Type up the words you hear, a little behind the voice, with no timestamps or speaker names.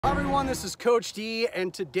Hi everyone, this is Coach D,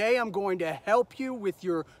 and today I'm going to help you with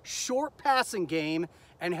your short passing game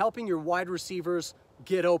and helping your wide receivers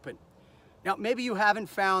get open. Now, maybe you haven't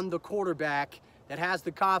found the quarterback that has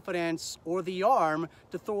the confidence or the arm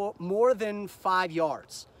to throw more than 5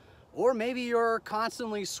 yards. Or maybe you're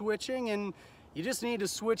constantly switching and you just need to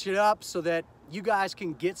switch it up so that you guys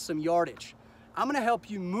can get some yardage. I'm gonna help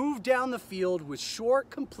you move down the field with short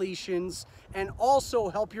completions and also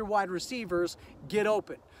help your wide receivers get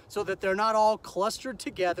open so that they're not all clustered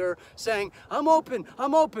together saying, I'm open,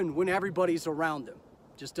 when everybody's around them.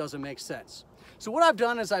 Just doesn't make sense. So what I've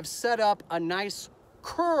done is I've set up a nice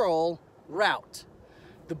curl route.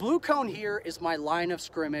 The blue cone here is my line of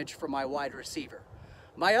scrimmage for my wide receiver.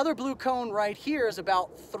 My other blue cone right here is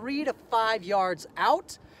about 3 to 5 yards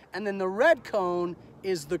out, and then the red cone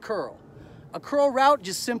is the curl. A curl route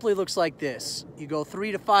just simply looks like this. You go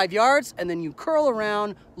 3 to 5 yards, and then you curl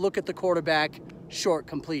around, look at the quarterback, short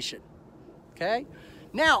completion, okay?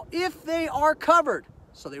 Now, if they are covered,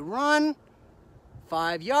 so they run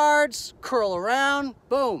 5 yards, curl around,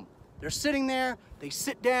 boom. They're sitting there, they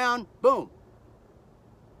sit down, boom.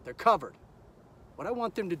 They're covered. What I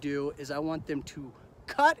want them to do is I want them to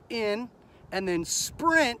cut in and then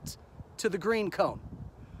sprint to the green cone.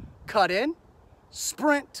 Cut in,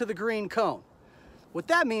 sprint to the green cone. What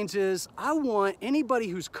that means is I want anybody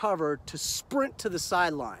who's covered to sprint to the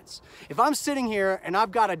sidelines. If I'm sitting here and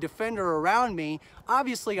I've got a defender around me,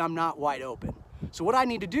 obviously I'm not wide open. So what I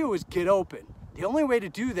need to do is get open. The only way to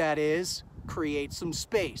do that is create some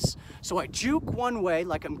space. So I juke one way,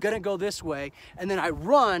 like I'm gonna go this way, and then I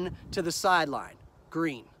run to the sideline,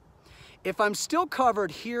 green. If I'm still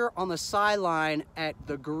covered here on the sideline at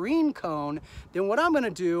the green cone, then what I'm gonna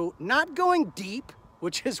do, not going deep,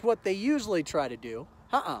 which is what they usually try to do,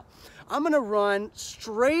 I'm gonna run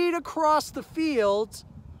straight across the field,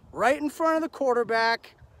 right in front of the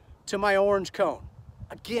quarterback, to my orange cone.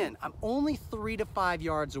 Again, I'm only 3 to 5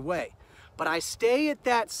 yards away, but I stay at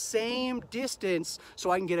that same distance so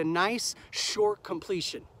I can get a nice short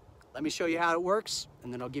completion. Let me show you how it works,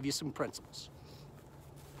 and then I'll give you some principles.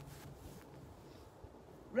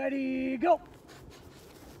 Ready, go.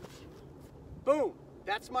 Boom,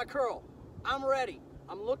 that's my curl. I'm ready.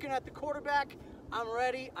 I'm looking at the quarterback. I'm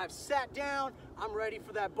ready. I've sat down. I'm ready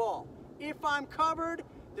for that ball. If I'm covered,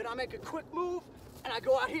 then I make a quick move and I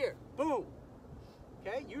go out here. Boom.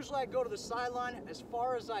 Okay, usually I go to the sideline as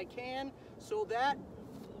far as I can so that,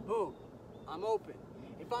 boom, I'm open.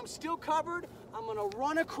 If I'm still covered, I'm gonna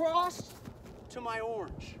run across to my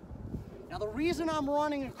orange. Now the reason I'm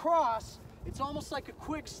running across, it's almost like a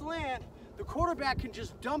quick slant. The quarterback can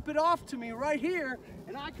just dump it off to me right here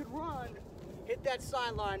and I could run, hit that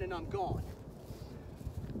sideline, and I'm gone.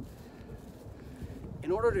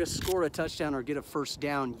 In order to score a touchdown or get a first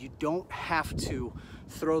down, you don't have to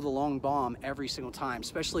throw the long bomb every single time,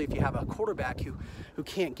 especially if you have a quarterback who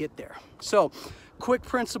can't get there. So, quick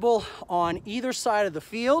principle on either side of the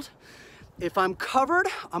field. If I'm covered,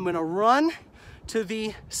 I'm gonna run to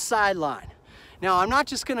the sideline. Now, I'm not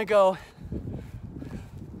just gonna go,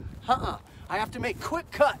 I have to make quick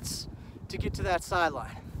cuts to get to that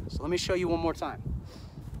sideline. So let me show you one more time.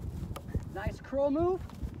 Nice curl move.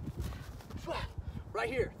 Right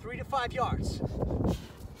here, 3 to 5 yards. That's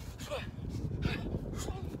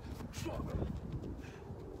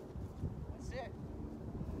it.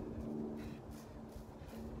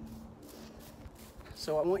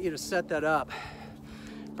 So I want you to set that up,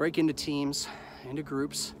 break into teams, into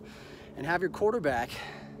groups, and have your quarterback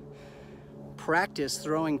practice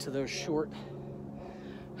throwing to those short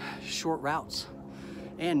routes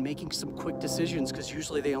and making some quick decisions, because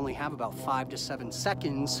usually they only have about 5 to 7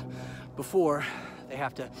 seconds before they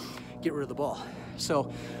have to get rid of the ball.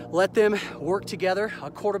 So let them work together,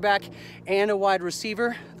 a quarterback and a wide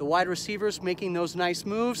receiver. The wide receiver's making those nice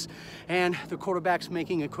moves and the quarterback's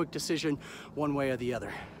making a quick decision one way or the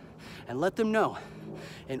other. And let them know,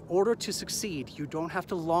 in order to succeed, you don't have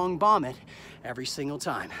to long bomb it every single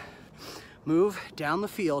time. Move down the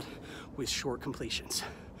field with short completions.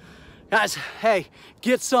 Guys, hey,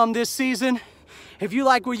 get some this season. If you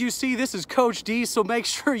like what you see, this is Coach D, so make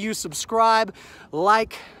sure you subscribe,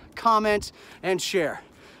 like, comment, and share.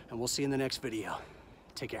 And we'll see you in the next video.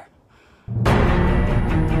 Take care.